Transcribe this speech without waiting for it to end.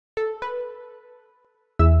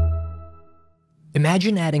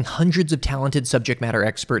Imagine adding hundreds of talented subject matter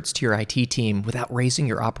experts to your IT team without raising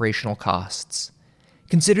your operational costs.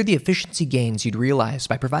 Consider the efficiency gains you'd realize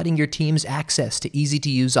by providing your teams access to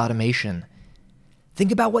easy-to-use automation.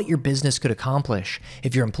 Think about what your business could accomplish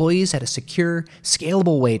if your employees had a secure,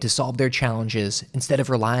 scalable way to solve their challenges instead of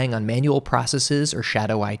relying on manual processes or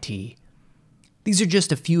shadow IT. These are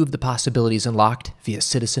just a few of the possibilities unlocked via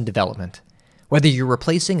citizen development. Whether you're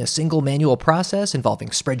replacing a single manual process involving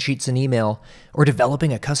spreadsheets and email, or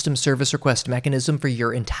developing a custom service request mechanism for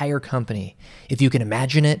your entire company, if you can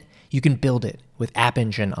imagine it, you can build it with App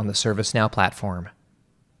Engine on the ServiceNow platform.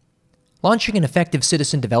 Launching an effective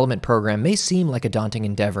citizen development program may seem like a daunting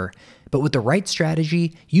endeavor, but with the right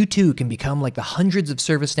strategy, you too can become like the hundreds of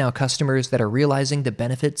ServiceNow customers that are realizing the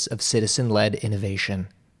benefits of citizen-led innovation.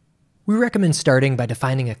 We recommend starting by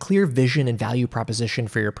defining a clear vision and value proposition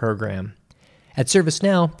for your program. At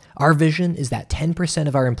ServiceNow, our vision is that 10%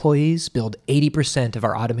 of our employees build 80% of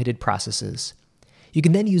our automated processes. You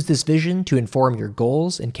can then use this vision to inform your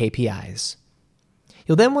goals and KPIs.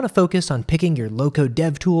 You'll then want to focus on picking your low-code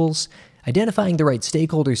dev tools, identifying the right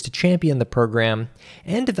stakeholders to champion the program,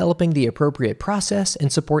 and developing the appropriate process and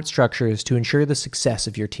support structures to ensure the success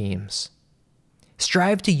of your teams.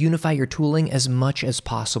 Strive to unify your tooling as much as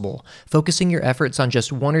possible, focusing your efforts on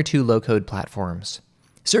just one or two low-code platforms.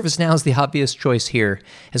 ServiceNow is the obvious choice here,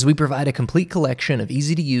 as we provide a complete collection of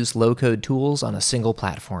easy-to-use low-code tools on a single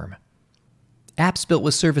platform. Apps built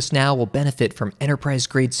with ServiceNow will benefit from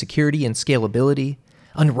enterprise-grade security and scalability,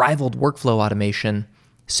 unrivaled workflow automation,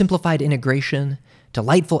 simplified integration,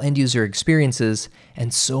 delightful end-user experiences,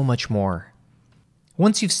 and so much more.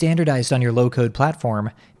 Once you've standardized on your low-code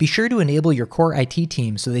platform, be sure to enable your core IT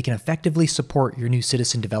team so they can effectively support your new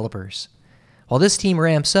citizen developers. While this team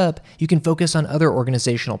ramps up, you can focus on other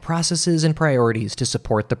organizational processes and priorities to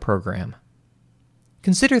support the program.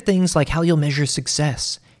 Consider things like how you'll measure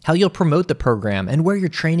success, how you'll promote the program, and where your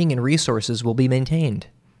training and resources will be maintained.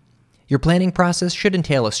 Your planning process should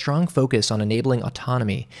entail a strong focus on enabling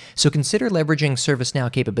autonomy, so consider leveraging ServiceNow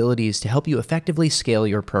capabilities to help you effectively scale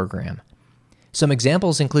your program. Some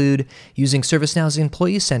examples include using ServiceNow's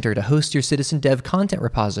Employee Center to host your citizen dev content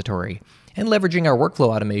repository, and leveraging our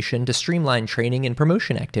workflow automation to streamline training and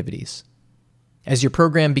promotion activities. As your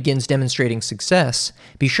program begins demonstrating success,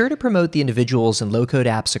 be sure to promote the individuals and low-code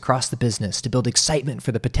apps across the business to build excitement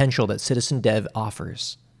for the potential that citizen dev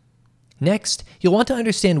offers. Next, you'll want to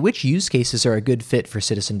understand which use cases are a good fit for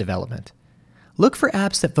citizen development. Look for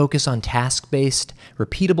apps that focus on task-based,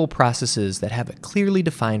 repeatable processes that have a clearly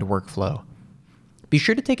defined workflow. Be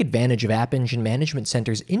sure to take advantage of App Engine Management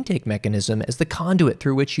Center's intake mechanism as the conduit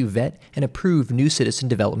through which you vet and approve new citizen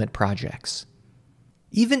development projects.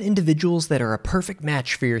 Even individuals that are a perfect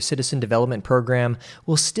match for your citizen development program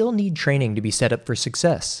will still need training to be set up for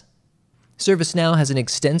success. ServiceNow has an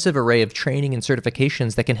extensive array of training and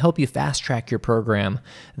certifications that can help you fast-track your program,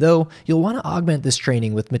 though you'll want to augment this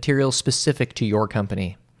training with materials specific to your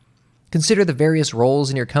company. Consider the various roles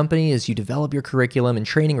in your company as you develop your curriculum and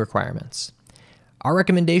training requirements. Our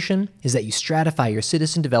recommendation is that you stratify your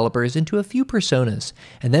citizen developers into a few personas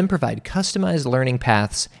and then provide customized learning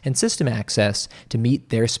paths and system access to meet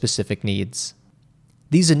their specific needs.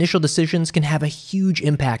 These initial decisions can have a huge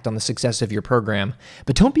impact on the success of your program,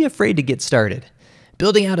 but don't be afraid to get started.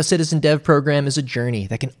 Building out a citizen dev program is a journey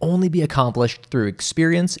that can only be accomplished through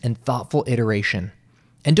experience and thoughtful iteration.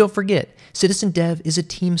 And don't forget, citizen dev is a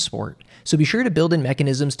team sport, so be sure to build in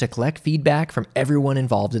mechanisms to collect feedback from everyone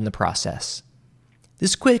involved in the process.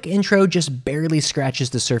 This quick intro just barely scratches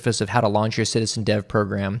the surface of how to launch your citizen dev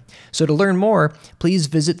program, so to learn more, please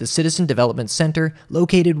visit the Citizen Development Center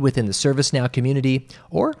located within the ServiceNow community,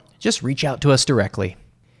 or just reach out to us directly.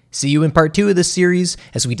 See you in part 2 of this series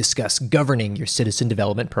as we discuss governing your citizen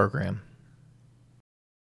development program.